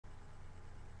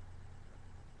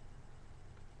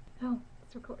Oh,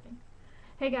 it's recording.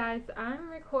 Hey guys, I'm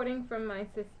recording from my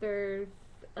sister's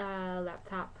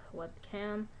laptop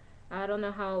webcam. I don't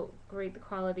know how great the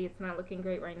quality. It's not looking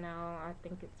great right now. I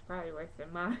think it's probably worse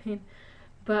than mine.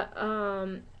 But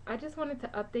I just wanted to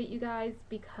update you guys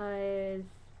because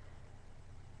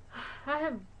I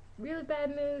have really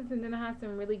bad news and then I have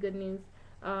some really good news.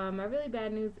 My really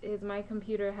bad news is my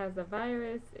computer has a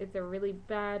virus. It's a really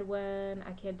bad one.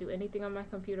 I can't do anything on my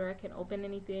computer. I can't open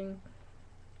anything.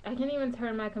 I can't even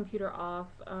turn my computer off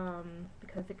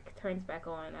because it turns back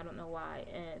on. I don't know why,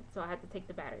 and so I had to take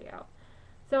the battery out.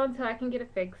 So until I can get it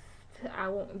fixed, I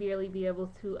won't really be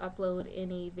able to upload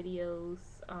any videos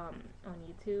on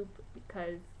YouTube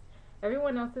because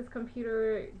everyone else's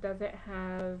computer doesn't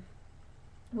have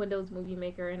Windows Movie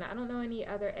Maker, and I don't know any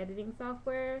other editing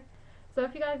software. So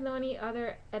if you guys know any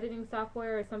other editing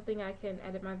software or something I can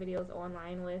edit my videos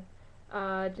online with,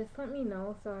 just let me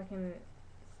know so I can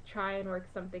try and work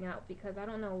something out because I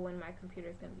don't know when my computer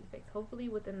is going to be fixed. Hopefully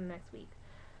within the next week.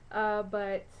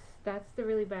 But that's the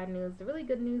really bad news. The really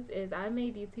good news is I'm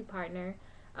a beauty partner.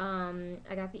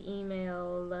 I got the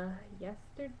email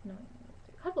yesterday, no,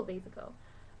 a couple days ago.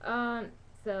 Um,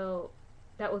 so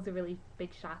that was a really big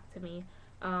shock to me.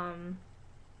 Um,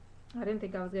 I didn't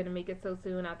think I was gonna make it so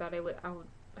soon. I thought I would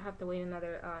have to wait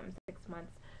another 6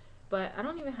 months. But I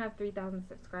don't even have 3,000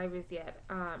 subscribers yet.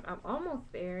 I'm almost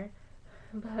there,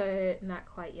 but not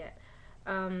quite yet.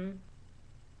 Um,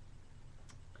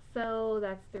 so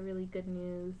that's the really good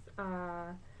news.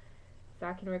 So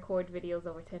I can record videos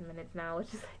over 10 minutes now,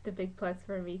 which is like the big plus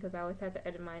for me because I always had to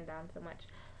edit mine down so much.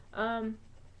 Um,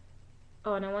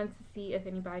 oh, and I wanted to see if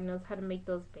anybody knows how to make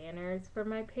those banners for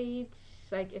my page.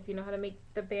 Like, if you know how to make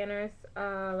the banners,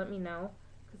 let me know.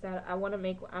 Because I want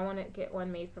to get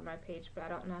one made for my page, but I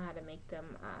don't know how to make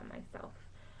them myself.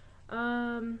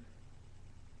 Um,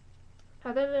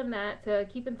 Other than that, to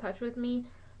keep in touch with me,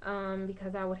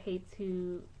 because I would hate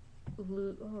to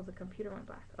lose. Oh, the computer went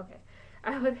black. Okay.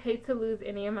 I would hate to lose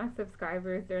any of my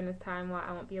subscribers during this time while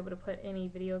I won't be able to put any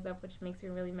videos up, which makes me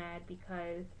really mad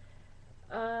because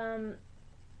um,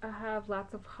 I have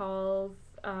lots of hauls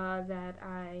that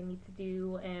I need to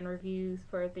do and reviews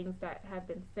for things that have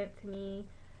been sent to me.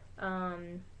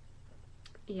 Um,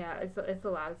 yeah, it's a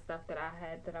lot of stuff that I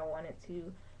had that I wanted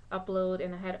to upload,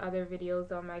 and I had other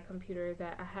videos on my computer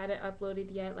that I hadn't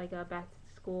uploaded yet, like a back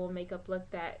to school makeup look.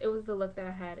 That it was the look that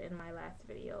I had in my last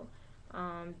video,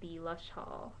 the Lush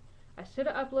haul. I should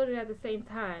have uploaded at the same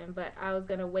time, but I was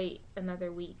gonna wait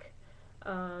another week.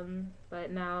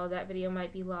 But now that video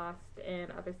might be lost,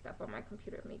 and other stuff on my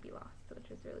computer may be lost,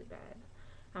 which is really bad.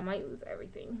 I might lose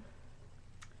everything.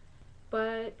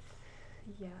 But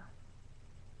yeah.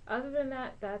 Other than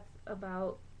that, that's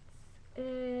about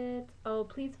it. Oh,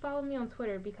 please follow me on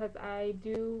Twitter because I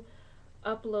do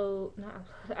upload. Not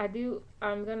upload. I do.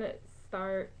 I'm gonna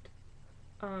start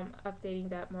updating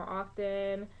that more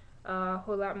often. A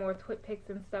whole lot more twit pics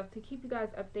and stuff to keep you guys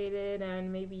updated,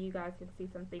 and maybe you guys can see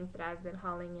some things that I've been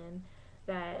hauling in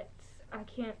that I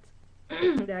can't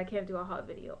that I can't do a haul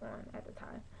video on at the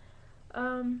time.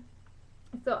 Um,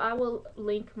 so I will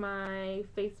link my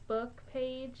Facebook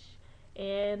page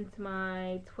and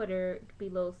my Twitter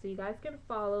below so you guys can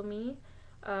follow me.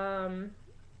 Um,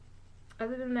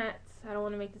 Other than that, I don't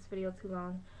want to make this video too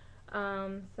long.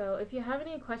 So if you have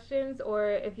any questions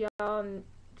or if y'all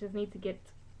just need to get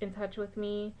in touch with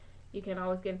me, you can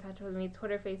always get in touch with me,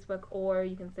 Twitter, Facebook, or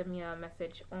you can send me a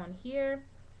message on here.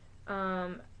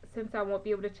 Um, since I won't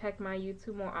be able to check my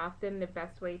YouTube more often, the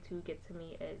best way to get to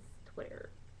me is Twitter.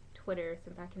 Twitter,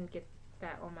 since I can get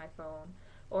that on my phone,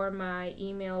 or my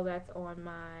email that's on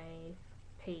my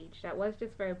page. That was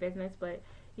just for business, but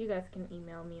you guys can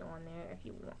email me on there if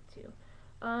you want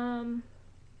to.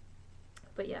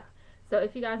 But yeah. So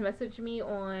if you guys message me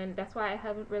on, that's why I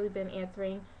haven't really been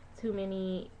answering too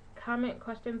many comment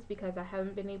questions because I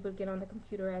haven't been able to get on the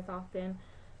computer as often.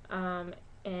 Um,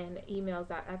 and emails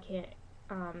I can't,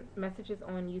 messages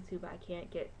on YouTube I can't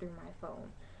get through my phone.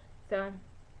 So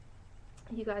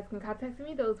you guys can contact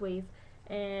me those ways.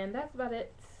 And that's about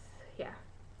it. Yeah.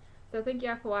 So thank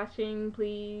y'all for watching.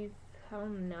 Please, I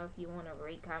don't know if you want to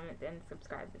rate, comment, and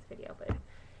subscribe this video, but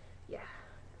yeah.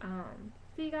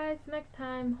 See you guys next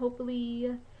time.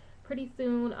 Hopefully pretty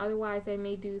soon. Otherwise, I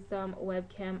may do some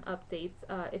webcam updates.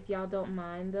 If y'all don't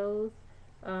mind those,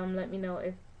 let me know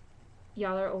if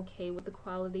y'all are okay with the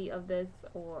quality of this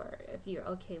or if you're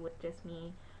okay with just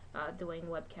me doing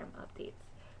webcam updates.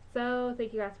 So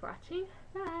thank you guys for watching.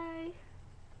 Bye.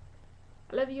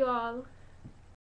 I love you all.